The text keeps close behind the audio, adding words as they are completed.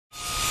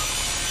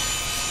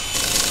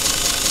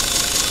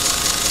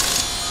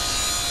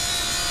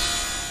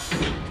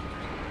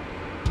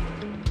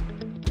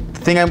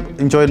thing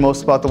I enjoyed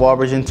most about the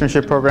Walbridge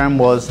internship program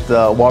was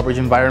the Walbridge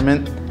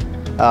environment.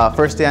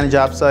 First day on the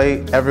job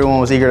site, everyone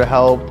was eager to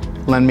help,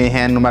 lend me a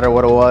hand no matter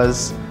what it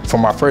was. For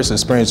my first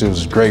experience, it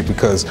was great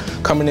because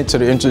coming into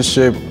the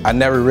internship, I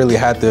never really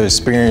had the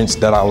experience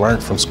that I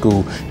learned from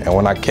school. And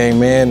when I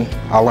came in,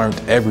 I learned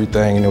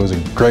everything, and it was a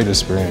great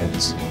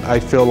experience. I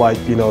feel like,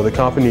 the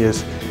company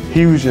is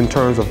huge in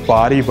terms of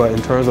body, but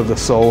in terms of the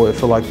soul, I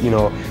feel like,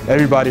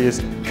 everybody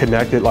is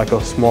connected like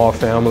a small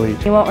family.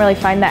 You won't really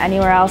find that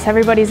anywhere else.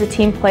 Everybody's a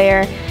team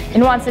player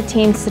and wants the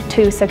team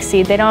to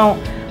succeed. They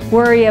don't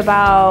worry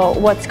about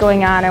what's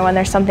going on or when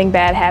there's something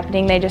bad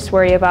happening. They just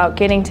worry about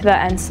getting to the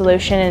end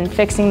solution and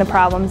fixing the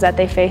problems that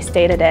they face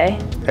day to day.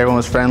 Everyone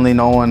was friendly,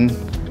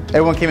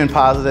 everyone came in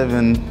positive,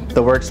 and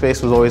the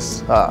workspace was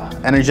always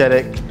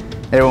energetic.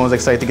 Everyone was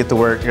excited to get to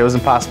work. It was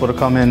impossible to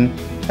come in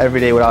every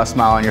day without a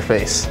smile on your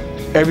face.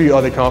 Every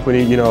other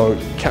company,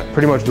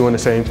 pretty much doing the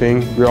same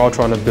thing. We're all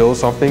trying to build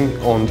something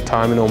on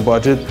time and on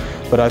budget,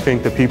 but I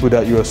think the people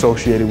that you're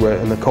associated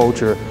with and the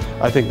culture,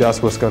 I think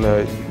that's what's going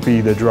to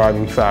be the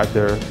driving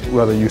factor,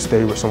 whether you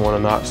stay with someone or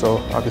not. So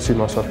I can see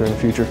myself here in the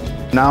future.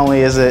 Not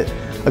only is it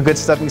a good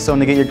stepping stone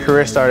to get your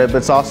career started, but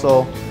it's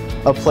also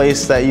a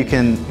place that you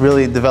can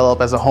really develop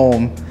as a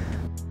home